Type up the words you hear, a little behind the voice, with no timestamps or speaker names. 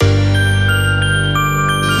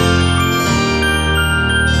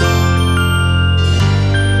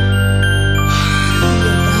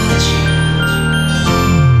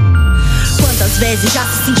vezes já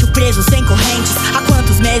se sentiu preso sem correntes? Há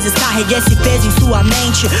quantos meses carrega esse peso em sua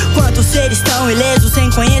mente? Quantos seres tão ilesos sem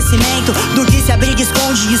conhecimento do que se abriga,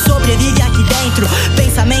 esconde e sobrevive aqui dentro?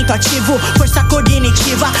 Pensamento ativo, força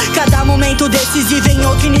cognitiva, cada momento decisivo em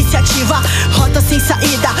outra iniciativa. Rota sem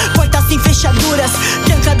saída, portas sem fechaduras,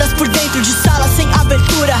 trancadas por dentro de salas sem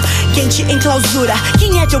abertura. Quente em clausura,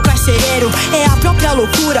 quem é teu carcereiro? É a própria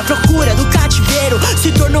loucura, procura do cativeiro.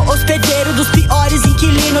 Se tornou hospedeiro dos piores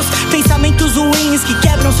inquilinos. Pensamentos ruins que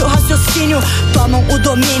quebram seu raciocínio, tomam o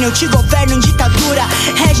domínio, te governam em ditadura,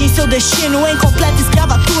 regem seu destino em completa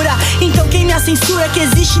escravatura. Então quem me censura que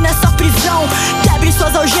existe nessa prisão? Quebre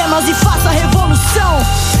suas algemas e faça a revolução.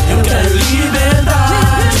 Eu quero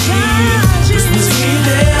liberdade dos meus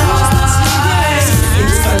ideais, em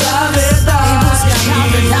busca da verdade,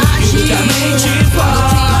 que a mente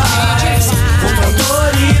faz contra a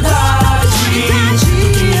autoridade, do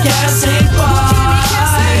que me quer sem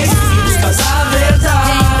paz, em busca da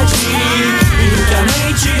verdade, do que a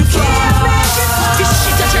mente faz.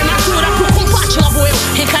 Vestida de armadura pro combate, lá vou eu,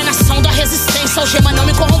 reencarnação da resistência, algema não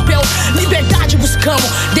me corrompeu. Liberdade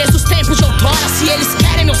buscamos desde os tempos de outrora. Se eles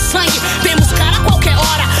querem meu sangue, vem buscar a qualquer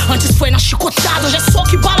hora. Antes foi na chicotada, hoje é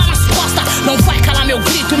soco e bala nas costas. Não vai calar meu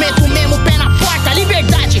grito, meto mesmo o pé na porta.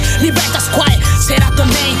 Liberdade, liberta as quais, será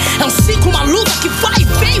também. É um ciclo, uma luta que vai e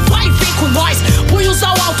vem com nós. Punhos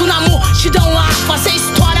ao alto na multidão lá, fazer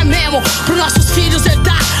história mesmo, pros nossos filhos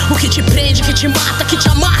herdar. O que te prende, que te mata, que te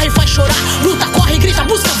amarra e faz chorar. Luta, corre, grita,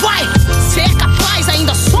 busca, vai. Cê é capaz,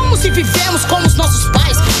 ainda somos e vivemos como os nossos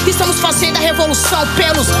pais. Estamos fazendo a revolução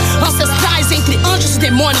pelos ancestrais, entre anjos e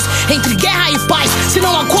demônios, entre guerra e paz. Se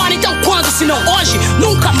não agora, então quando? Se não hoje,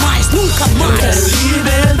 nunca mais, nunca mais. Eu quero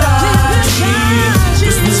liberdade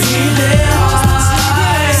dos meus ideais,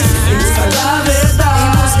 em busca da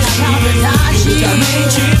verdade, que a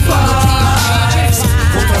mente faz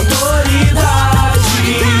contra a autoridade,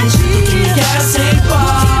 do que me quer sem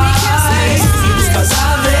paz, em busca da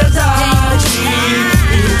verdade,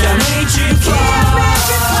 do que a mente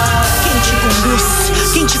faz. Quem te conduz,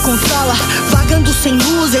 quem te controla, vagando sem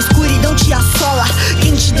luz, a escuridão te assola.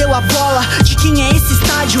 Quem te deu a bola, de quem é esse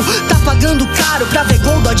estádio? Tá pagando caro pra ver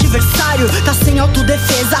gol do adversário. Tá sem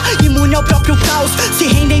autodefesa, imune ao próprio caos, se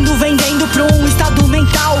rendendo, vendendo pra um estado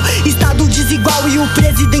mental. Estado desigual e o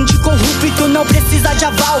presidente corrupto não precisa de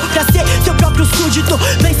aval pra ser seu próprio súdito.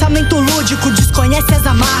 Pensamento lúdico, desconhece as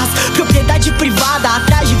amarras, propriedade privada,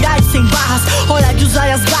 atrás de grades sem barras. Hora de usar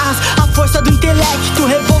as garras, a força do intelecto,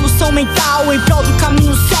 revolução mental em prol do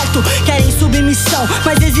caminho certo. Querem submissão,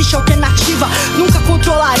 mas existe alternativa. Nunca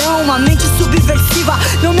controlarão a mente subversiva,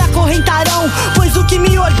 não me acorrentarão, pois o que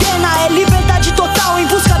me orgulha